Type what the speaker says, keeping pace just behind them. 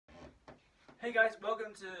Hey guys,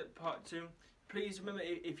 welcome to part 2. Please remember,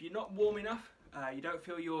 if you're not warm enough, you don't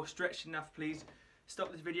feel you're stretched enough, please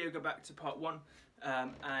stop this video, go back to part 1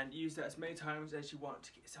 and use that as many times as you want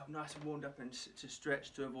to get yourself nice and warmed up and to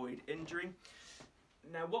stretch to avoid injury.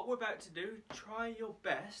 Now what we're about to do, try your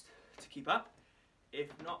best to keep up. If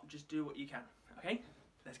not, just do what you can. Okay,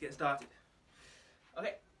 let's get started.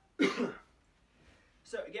 Okay,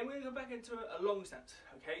 so again we're going to go back into a long stance.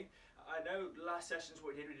 Okay, I know the last sessions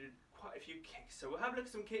what we did quite a few kicks, so we'll have a look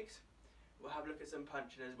at some kicks, we'll have a look at some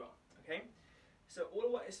punching as well. Okay, so all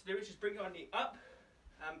I want us to do is just bring our knee up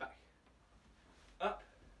and back, up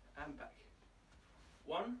and back.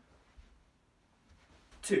 1,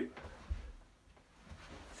 2,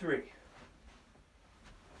 3,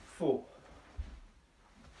 4,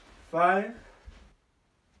 5,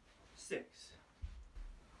 6,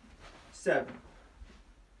 7,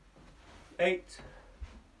 8,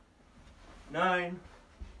 9,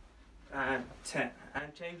 and 10,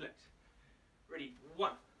 and change legs. Ready?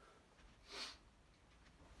 1,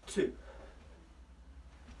 2,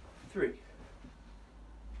 3,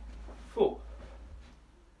 4,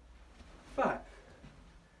 5,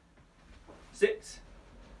 6,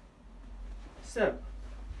 7,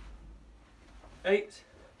 8,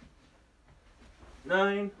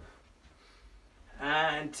 9,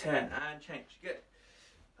 and 10, and change. Good.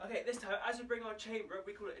 Okay, this time, as we bring our chamber up,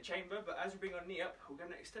 we call it a chamber, but as we bring our knee up, we're going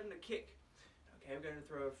to extend the kick. Okay, we're going to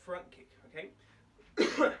throw a front kick, okay?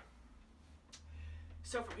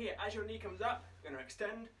 So from here, as your knee comes up, we're going to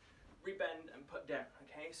extend, rebend, and put down,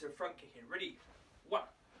 okay? So front kick in. Ready? 1,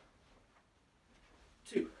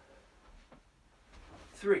 2,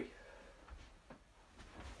 3,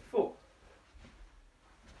 4,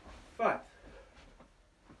 5,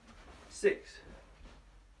 6,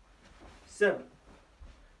 7,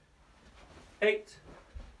 8,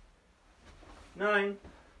 9,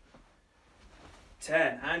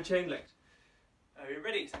 10, and chain legs. Are you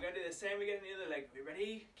ready? So I'm going to do the same again in the other leg. Are you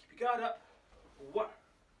ready? Keep your guard up. 1,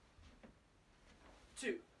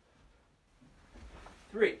 2,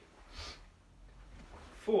 3,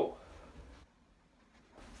 4,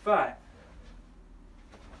 5,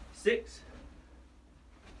 6,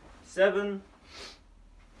 7,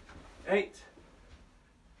 8,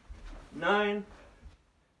 9,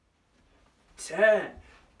 10.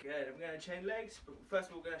 Good. I'm going to chain legs, but first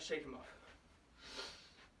of all, we're going to shake them off.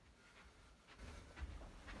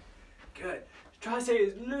 Good. Try to stay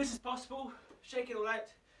as loose as possible. Shake it all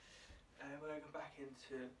out. And we're going to go back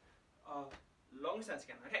into our long stance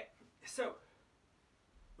again. Okay. So,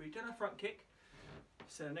 we've done a front kick.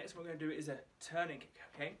 So, the next one we're going to do is a turning kick.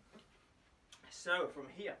 Okay. So, from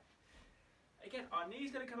here, again, our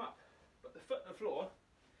knee's going to come up, but the foot on the floor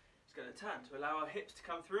is going to turn to allow our hips to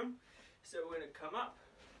come through. So we're going to come up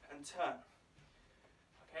and turn.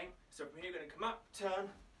 Okay, so from here we're going to come up, turn,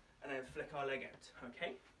 and then flick our leg out.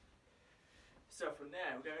 Okay, so from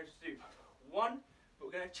there we're going to do 1, but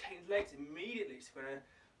we're going to change legs immediately. So we're going to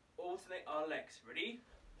alternate our legs. Ready?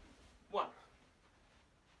 1,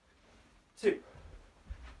 2,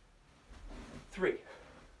 3,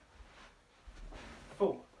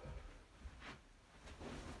 4,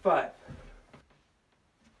 5,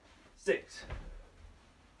 6,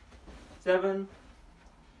 7,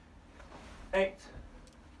 8,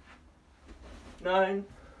 9,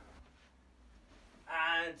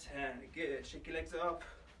 and 10. Good. Shake your legs off.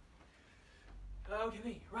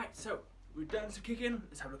 Okay, right, so we've done some kicking.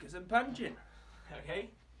 Let's have a look at some punching.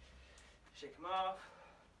 Okay, shake them off.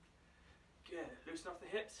 Good. Loosen off the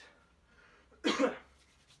hips.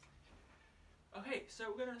 Okay,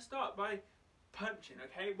 so we're going to start by punching.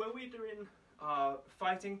 Okay, when we're doing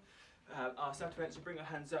fighting, our self-defense, we bring our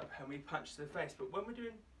hands up and we punch to the face. But when we're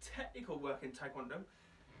doing technical work in Taekwondo,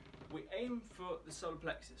 we aim for the solar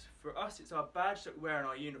plexus. For us, it's our badge that we wear in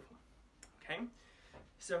our uniform. Okay?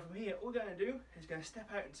 So from here, all we're going to do is going to step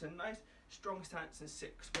out into a nice, strong stance and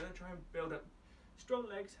sit. We're going to try and build up strong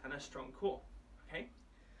legs and a strong core. Okay?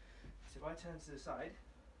 So if I turn to the side,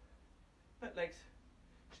 put legs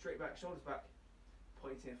straight back, shoulders back,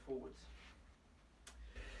 pointing forwards.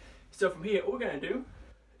 So from here, all we're going to do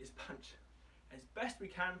is punch as best we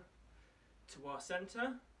can to our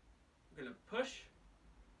centre. We're going to push.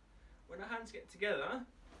 When our hands get together,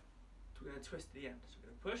 we're going to twist to the end. So we're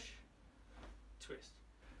going to push, twist,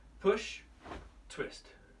 push, twist,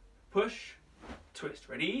 push, twist.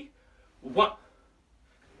 Ready? 1,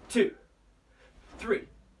 2, 3,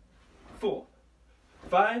 4,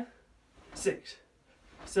 5, 6,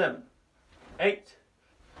 7, 8,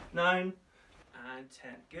 9, and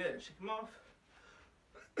 10. Good. Shake them off.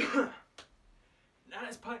 Now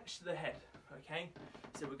let's punch to the head, okay?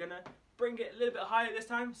 So we're going to bring it a little bit higher this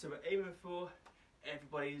time, so we're aiming for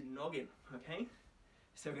everybody's noggin, okay?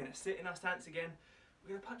 So we're going to sit in our stance again. We're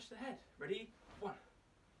going to punch the head. Ready? 1,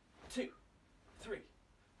 2, 3,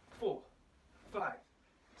 4, 5,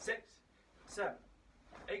 6, 7,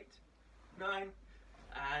 8, 9,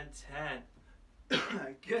 and 10.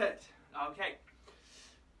 Good. Okay.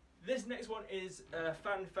 This next one is a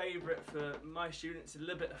fan favourite for my students, a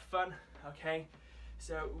little bit of fun, okay?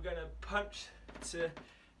 So we're going to punch to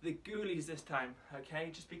the ghoulies this time, okay?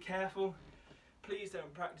 Just be careful. Please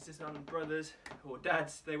don't practice this on brothers or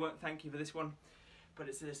dads, they won't thank you for this one, but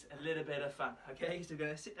it's just a little bit of fun, okay? So we're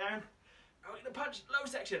going to sit down and we're going to punch low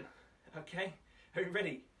section, okay? Are you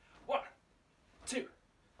ready? 1, 2,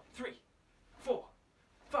 3, 4,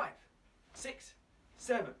 5, 6,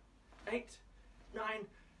 7, 8, 9,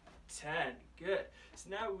 10. Good. So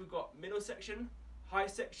now we've got middle section, high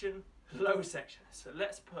section, low section. So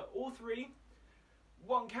let's put all three,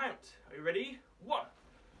 one count. Are you ready? 1,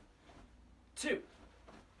 2,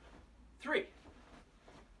 3,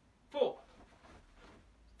 4,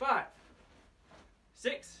 5,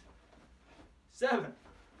 6, 7,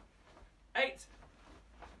 8,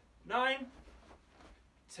 9,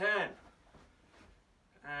 10.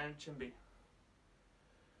 And chimbi.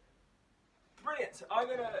 Brilliant. So I'm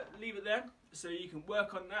going to leave it there so you can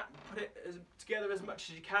work on that, put it together as much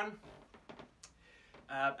as you can,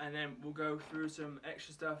 and then we'll go through some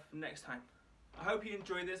extra stuff next time. I hope you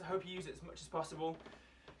enjoy this. I hope you use it as much as possible.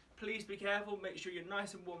 Please be careful. Make sure you're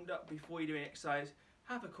nice and warmed up before you do any exercise.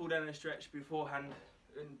 Have a cool down and stretch beforehand,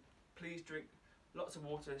 and please drink lots of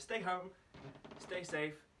water. Stay home, stay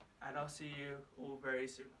safe, and I'll see you all very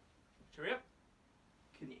soon. Cheerio.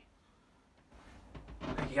 Can you?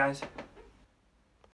 Thank you guys.